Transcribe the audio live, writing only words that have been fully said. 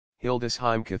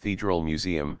Hildesheim Cathedral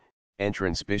Museum,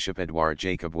 entrance Bishop Eduard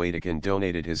Jacob Wedekind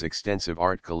donated his extensive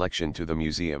art collection to the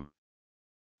museum.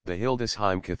 The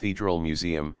Hildesheim Cathedral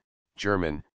Museum,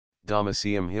 German,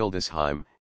 Dommuseum Hildesheim,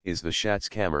 is the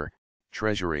Schatzkammer,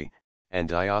 treasury, and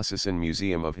diocesan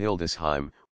museum of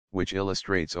Hildesheim, which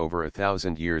illustrates over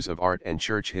 1,000 years of art and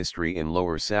church history in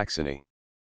Lower Saxony.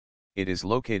 It is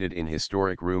located in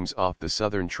historic rooms off the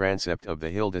southern transept of the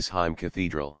Hildesheim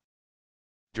Cathedral.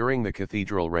 During the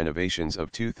cathedral renovations of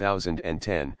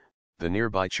 2010, the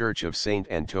nearby Church of St.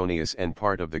 Antonius and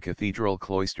part of the cathedral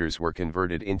cloisters were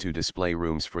converted into display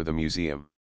rooms for the museum.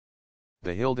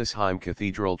 The Hildesheim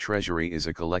Cathedral Treasury is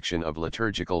a collection of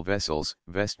liturgical vessels,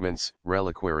 vestments,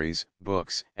 reliquaries,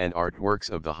 books, and artworks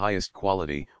of the highest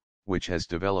quality, which has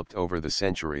developed over the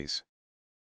centuries.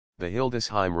 The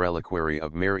Hildesheim Reliquary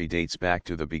of Mary dates back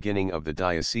to the beginning of the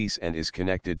diocese and is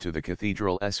connected to the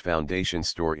cathedral's foundation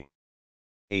story.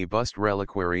 A bust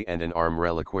reliquary and an arm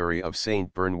reliquary of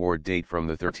Saint Bernward date from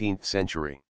the 13th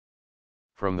century.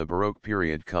 From the Baroque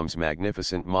period comes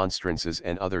magnificent monstrances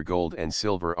and other gold and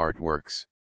silver artworks.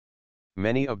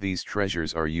 Many of these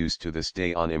treasures are used to this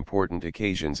day on important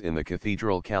occasions in the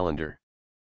cathedral calendar.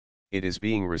 It is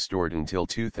being restored until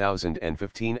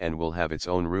 2015 and will have its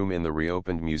own room in the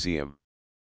reopened museum.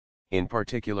 In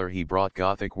particular, he brought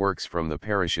Gothic works from the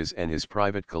parishes and his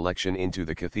private collection into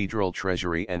the cathedral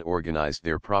treasury and organized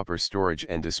their proper storage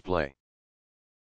and display.